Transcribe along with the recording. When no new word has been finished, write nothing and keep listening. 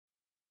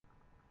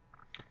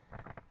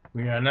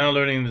We are now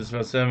learning the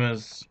Sfas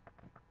Emes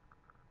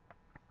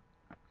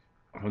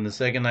from the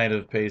second night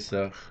of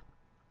Pesach,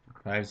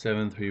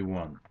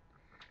 5731.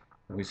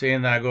 We say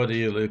in the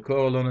Haggadah,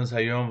 "Lekol lonas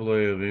hayom v'lo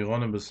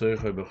yavironim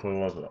b'soicha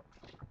b'chorova."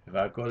 If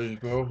our Kodesh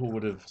Baruch Hu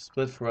would have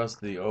split for us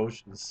the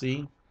ocean, the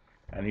sea,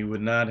 and He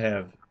would not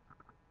have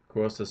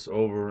crossed us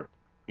over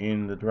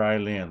in the dry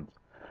land.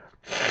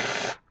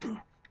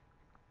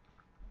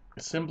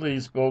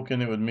 Simply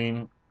spoken, it would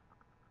mean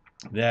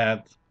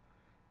that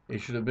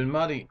it should have been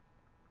muddy.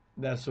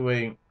 That's the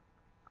way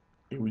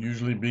it would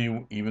usually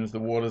be, even if the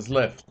water's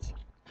left.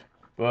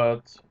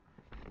 But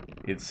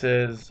it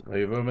says that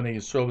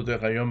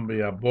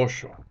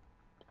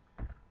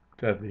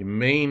the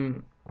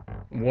main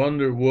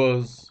wonder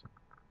was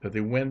that they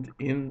went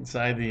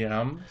inside the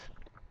Yam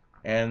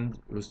and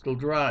it was still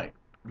dry,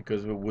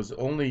 because it was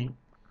only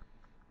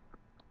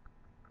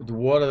the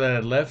water that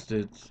had left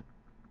it.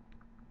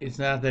 It's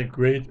not that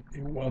great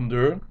a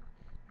wonder,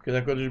 because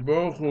HaKadosh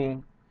Baruch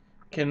Hu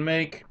can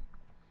make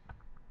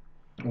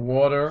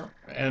water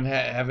and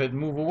have it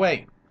move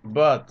away.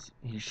 But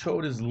He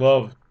showed His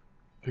love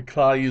to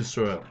Klal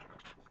Yisrael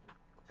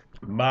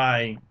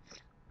by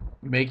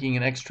making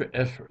an extra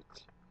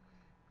effort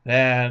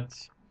that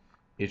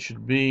it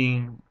should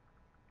be,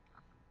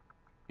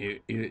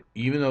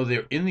 even though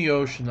they're in the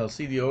ocean, they'll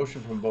see the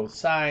ocean from both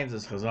sides.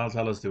 As Chazal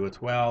tell us, there were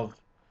 12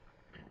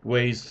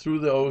 ways through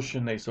the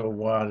ocean. They saw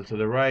water to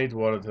the right,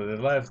 water to the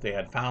left. They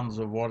had fountains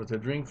of water to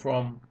drink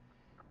from,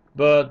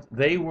 but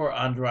they were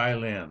on dry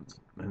land.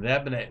 And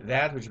that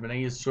which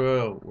Bnei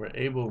Yisrael were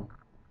able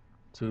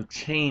to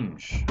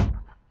change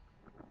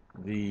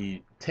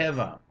the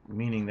teva,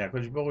 meaning that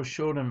Kodesh Baruch Hu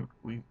showed them,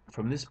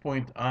 from this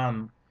point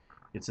on,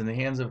 it's in the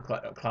hands of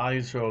Klal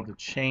Yisrael to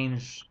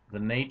change the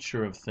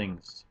nature of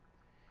things,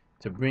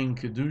 to bring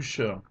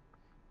Kedusha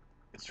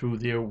through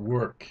their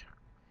work.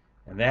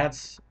 And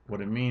that's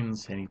what it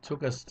means, and He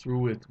took us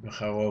through it,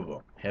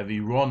 B'charova,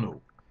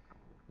 Hevironu.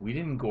 We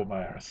didn't go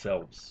by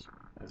ourselves.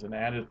 As an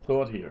added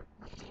thought here,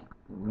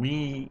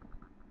 we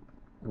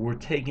were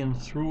taken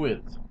through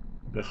it,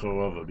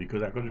 B'charova,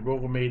 because HaKadosh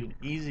Baruch Hu made it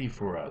easy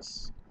for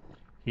us.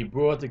 He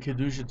brought the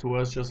Kedusha to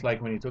us, just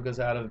like when He took us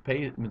out of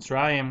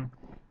Mitzrayim.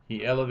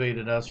 He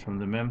elevated us from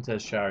the Memtes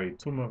Shari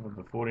Tumah, from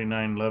the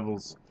 49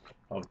 levels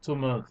of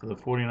Tumah to the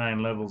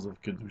 49 levels of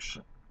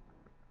Kedusha.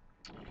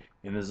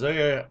 In the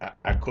Zohar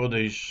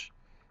HaKodesh,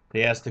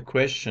 they asked the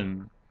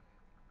question,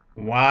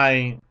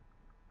 why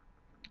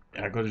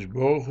HaKadosh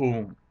Baruch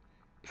Hu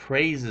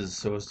praises,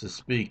 so as to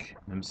speak,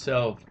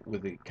 Himself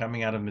with the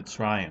coming out of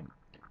Mitzrayim.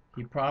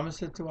 He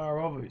promised it to our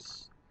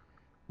Avos.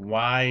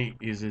 Why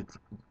is it,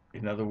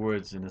 in other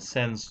words, in a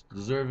sense,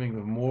 deserving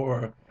of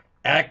more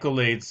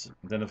accolades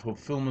than a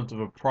fulfillment of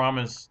a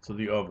promise to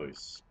the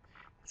Avos?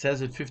 It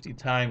says it 50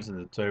 times in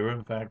the Torah.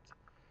 In fact,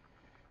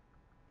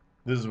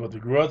 this is what the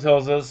Gemara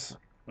tells us,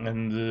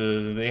 and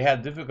they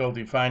had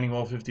difficulty finding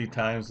all 50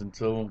 times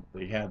until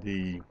they had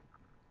the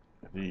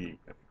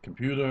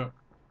computer.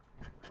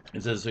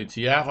 It says,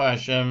 "V'tiyacha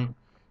Hashem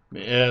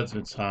me'eretz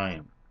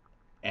Mitzrayim,"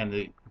 and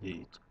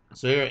the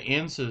Zohar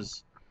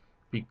answers,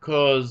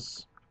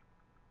 because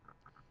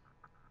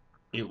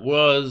it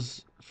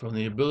was from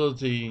the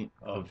ability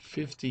of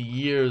 50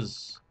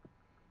 years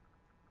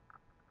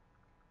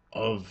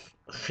of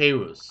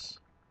cherus,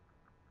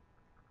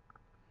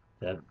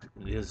 that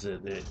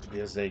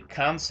there's a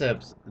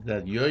concept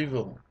that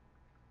Yovel,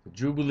 the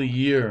Jubilee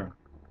year,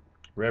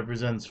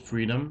 represents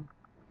freedom,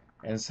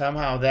 and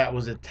somehow that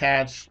was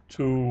attached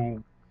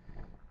to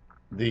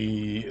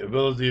the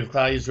ability of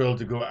Klal Yisrael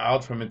to go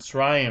out from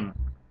Mitzrayim,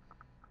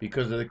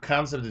 because of the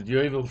concept that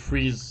Yovel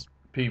frees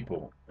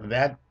people. And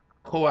that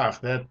koach,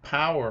 that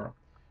power,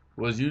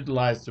 was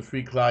utilized to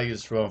free Klal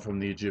Yisrael from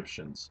the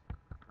Egyptians.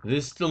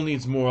 This still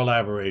needs more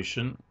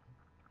elaboration.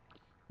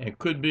 It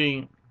could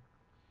be,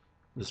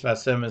 the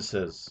Sfas Emes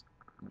says,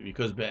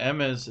 because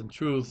be'emes, in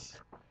truth,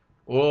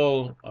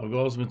 all of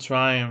God's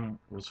Mitzrayim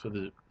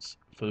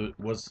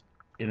was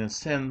in a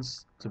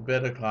sense to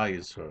better Klal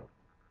Yisrael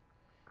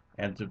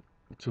and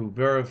to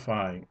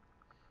verify,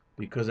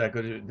 because I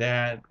could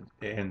that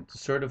and to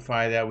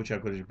certify that which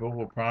HaKadosh Baruch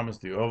Hu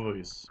promised the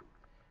Avos,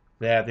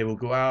 that they will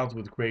go out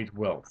with great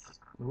wealth.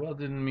 The wealth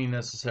didn't mean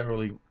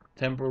necessarily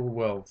temporal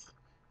wealth,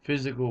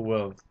 physical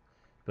wealth,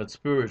 but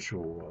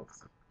spiritual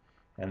wealth.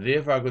 And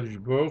therefore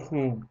HaKadosh Baruch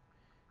Hu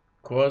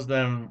caused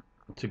them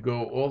to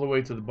go all the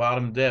way to the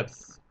bottom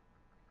depth.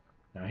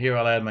 Now here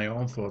I'll add my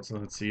own thoughts,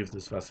 and let's see if the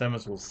Sfas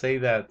Emes will say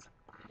that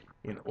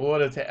in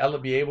order to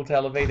be able to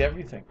elevate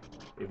everything.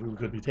 If we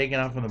could be taken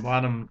out from the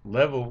bottom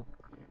level,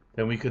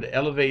 then we could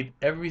elevate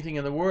everything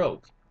in the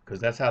world, because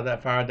that's how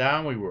that far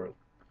down we were.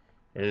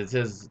 And it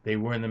says they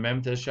were in the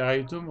Memtes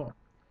Shari Tumah.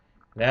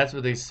 That's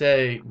what they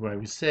say when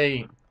we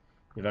say,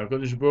 if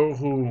HaKadosh Baruch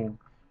Hu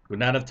would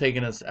not have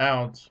taken us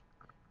out,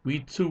 we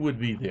too would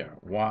be there.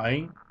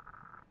 Why?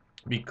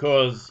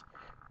 Because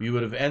we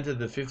would have entered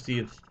the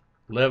 50th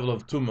level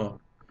of Tumah,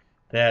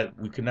 that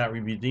we could not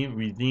be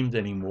redeemed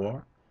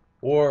anymore,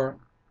 or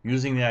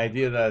using the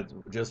idea that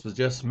was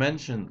just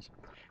mentioned,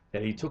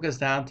 that He took us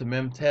down to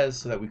Mem Tes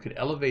so that we could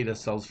elevate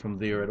ourselves from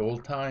there at all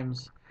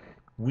times.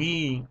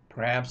 We,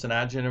 perhaps in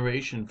our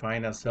generation,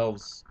 find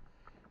ourselves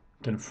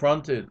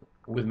confronted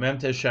with Mem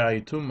Tes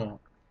Sha'arei Tumah,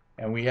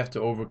 and we have to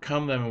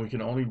overcome them, and we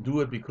can only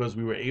do it because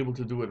we were able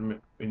to do it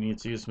in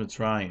Yetzias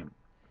Mitzrayim.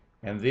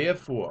 And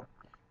therefore,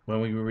 when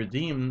we were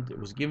redeemed, it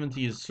was given to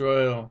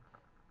Yisrael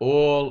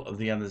all of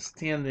the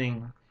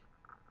understanding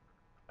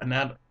and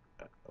not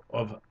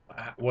of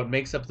what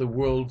makes up the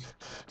world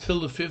till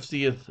the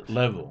 50th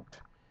level.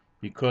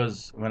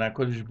 Because when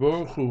HaKadosh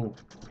Baruch Hu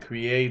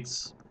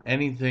creates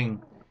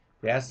anything,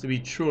 there has to be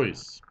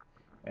choice,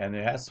 and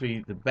there has to be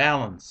the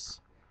balance,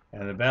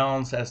 and the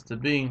balance has to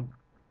be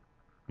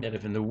that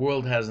if in the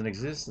world has an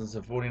existence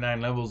of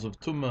 49 levels of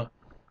Tumah,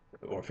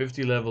 or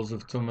 50 levels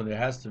of Tumah, there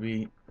has to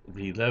be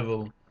the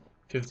level,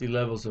 50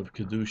 levels of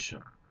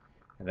Kedusha.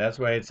 And that's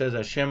why it says,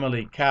 Hashem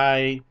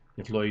Alikai,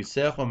 Niflo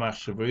Yisecho,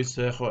 Machshavu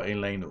Yisecho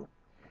Eleinu.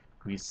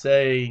 We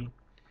say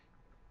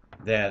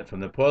that from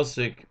the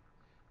Pesach,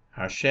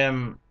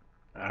 Hashem,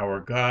 our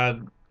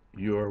God,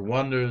 your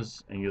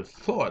wonders and your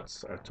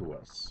thoughts are to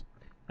us.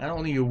 Not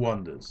only your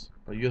wonders,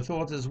 but your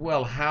thoughts as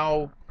well,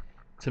 how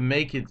to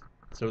make it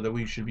so that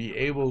we should be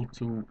able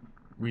to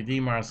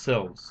redeem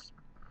ourselves.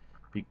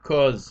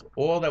 Because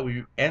all that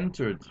we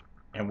entered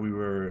and we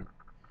were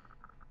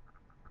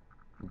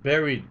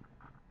buried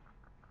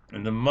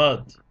in the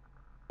mud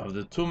of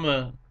the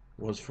Tumah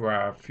was for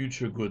our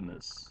future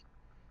goodness.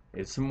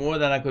 It's more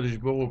than HaKadosh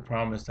Baruch Hu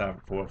promised our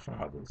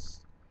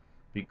forefathers.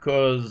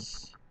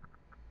 Because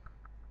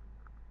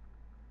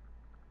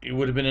it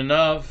would have been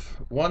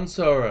enough, one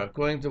Torah,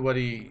 according to what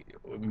he,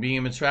 being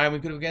in Mitzrayim, we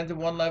could have gotten to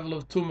one level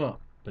of Tumah.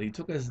 But he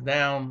took us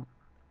down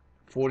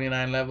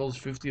 49 levels,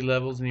 50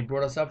 levels, and he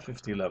brought us up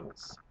 50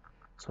 levels.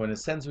 So in a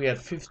sense, we had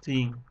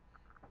 50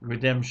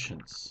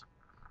 redemptions.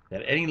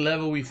 At any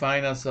level we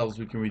find ourselves,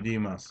 we can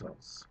redeem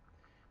ourselves.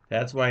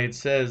 That's why it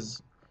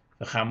says,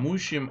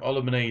 "V'chamushim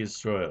ol bnei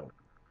Yisrael."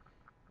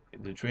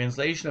 The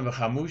translation of a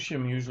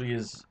chamushim usually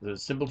is, the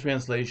simple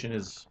translation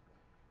is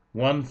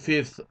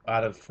 1/5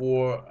 out of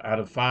 4 out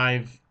of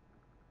 5.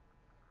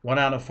 1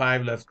 out of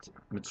 5 left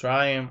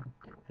Mitzrayim.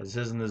 It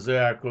says in the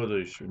Zohar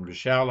Kodesh, in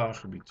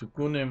B'shalach,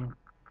 B'tukunim.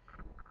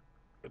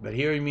 But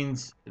here he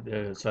means,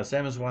 the Sfas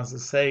Emes wants to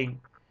say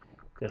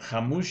that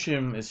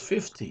chamushim is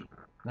 50,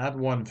 not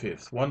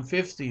 1/5,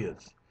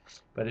 1/50th.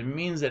 But it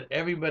means that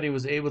everybody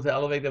was able to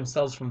elevate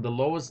themselves from the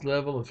lowest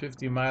level of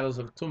 50 miles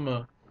of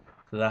Tumah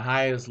to the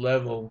highest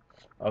level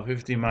of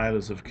 50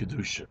 miles of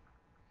Kedusha.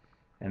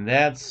 And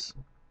that's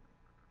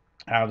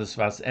how the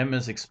Sfas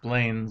Emes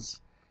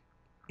explains,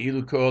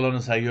 Ilu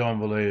ko'olonos hayom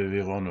v'lo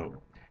yavironu.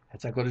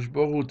 That's HaKadosh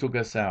Baruch Hu took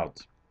us out.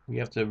 We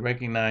have to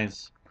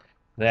recognize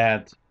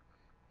that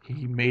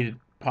He made it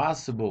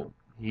possible.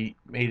 He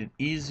made it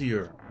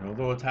easier. And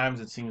although at times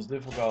it seems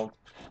difficult,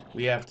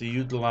 we have to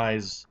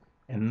utilize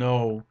and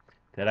know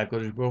that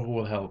HaKadosh Baruch Hu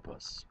will help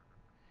us.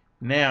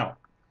 Now,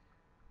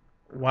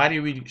 why do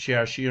you read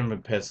Shiur Shiurim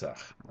at Pesach?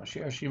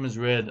 Shiur Shiurim is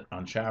read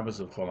on Shabbos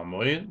of Chol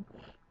HaMoed,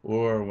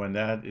 or when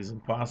that is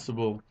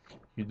impossible,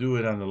 you do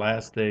it on the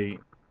last day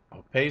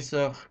of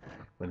Pesach,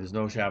 when there's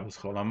no Shabbos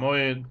Chol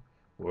HaMoed,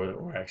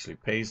 or actually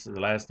Pesach,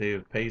 the last day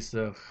of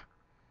Pesach.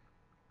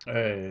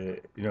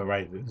 Right,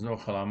 there's no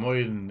Chol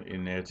HaMoed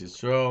in Eretz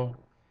Yisrael.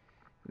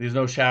 There's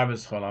no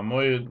Shabbos Chol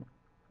HaMoed.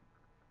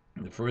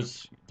 The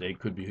first day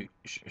could be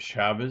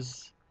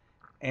Shabbos.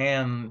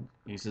 And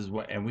he says,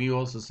 and we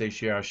also say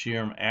Shiur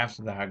Shiurim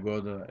after the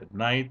Haggadah at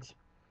night.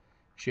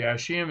 Shiur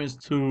Shiurim is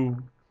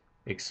to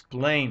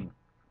explain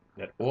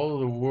that all of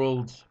the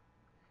world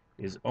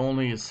is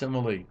only a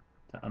simile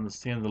to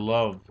understand the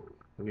love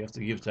that we have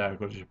to give to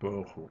HaKadosh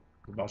Baruch Hu.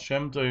 The Baal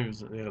Shem Tov,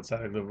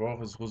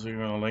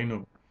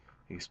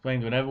 he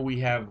explained whenever we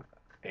have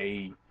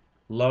a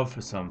love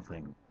for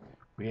something,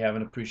 we have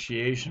an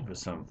appreciation for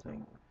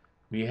something,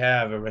 we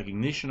have a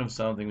recognition of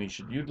something, we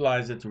should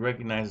utilize it to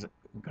recognize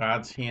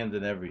God's hand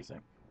in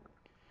everything.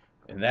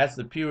 And that's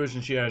the Pirush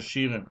in Shiur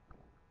Shiurim.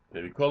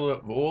 That we call it,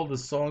 of all the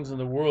songs in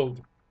the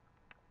world,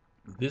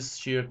 this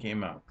Shiur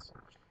came out.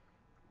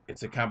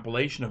 It's a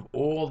compilation of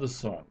all the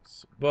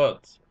songs,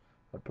 but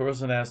a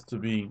person has to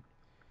be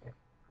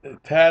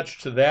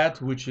attached to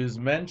that which is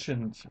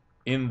mentioned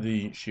in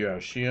the Shiur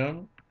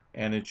Shiurim,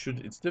 and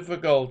it's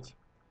difficult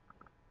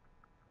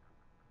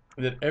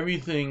that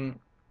everything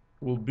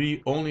will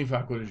be only for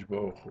HaKadosh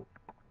Baruch Hu.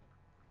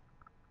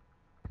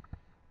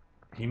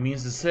 He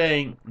means to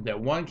say that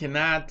one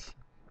cannot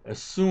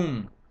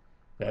assume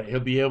that he'll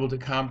be able to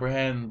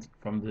comprehend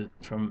from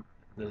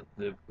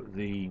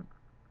the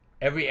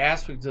every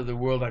aspect of the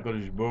world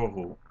HaKadosh Baruch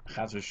Hu.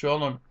 Chas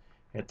v'sholom,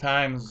 at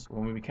times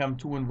when we become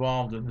too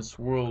involved in this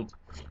world,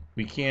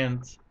 we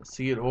can't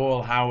see it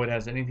all, how it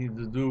has anything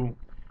to do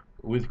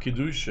with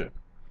Kedusha.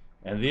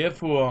 And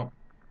therefore,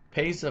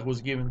 Pesach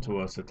was given to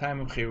us, a time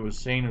of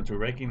Cherusenu, to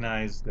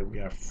recognize that we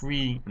are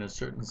free in a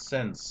certain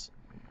sense,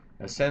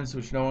 a sense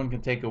which no one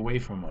can take away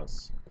from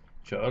us.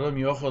 A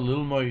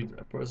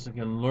person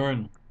can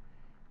learn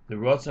the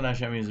Ratzon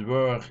Hashem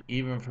Yisborach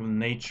even from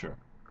nature,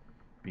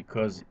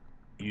 because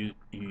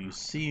you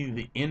see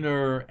the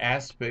inner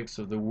aspects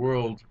of the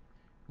world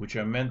which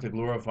are meant to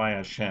glorify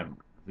Hashem.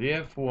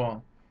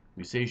 Therefore,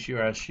 we say Shiur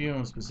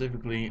HaShiurim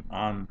specifically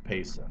on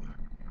Pesach.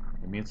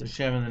 It means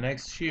Hashem in the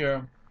next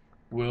year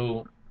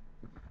will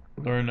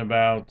learn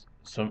about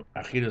some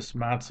Achidas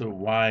Matzah,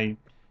 why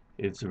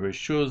it's a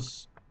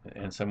Reshus,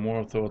 and some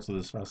more thoughts of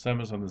the Sfas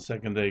Emes on the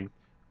second day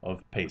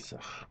of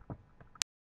Pesach.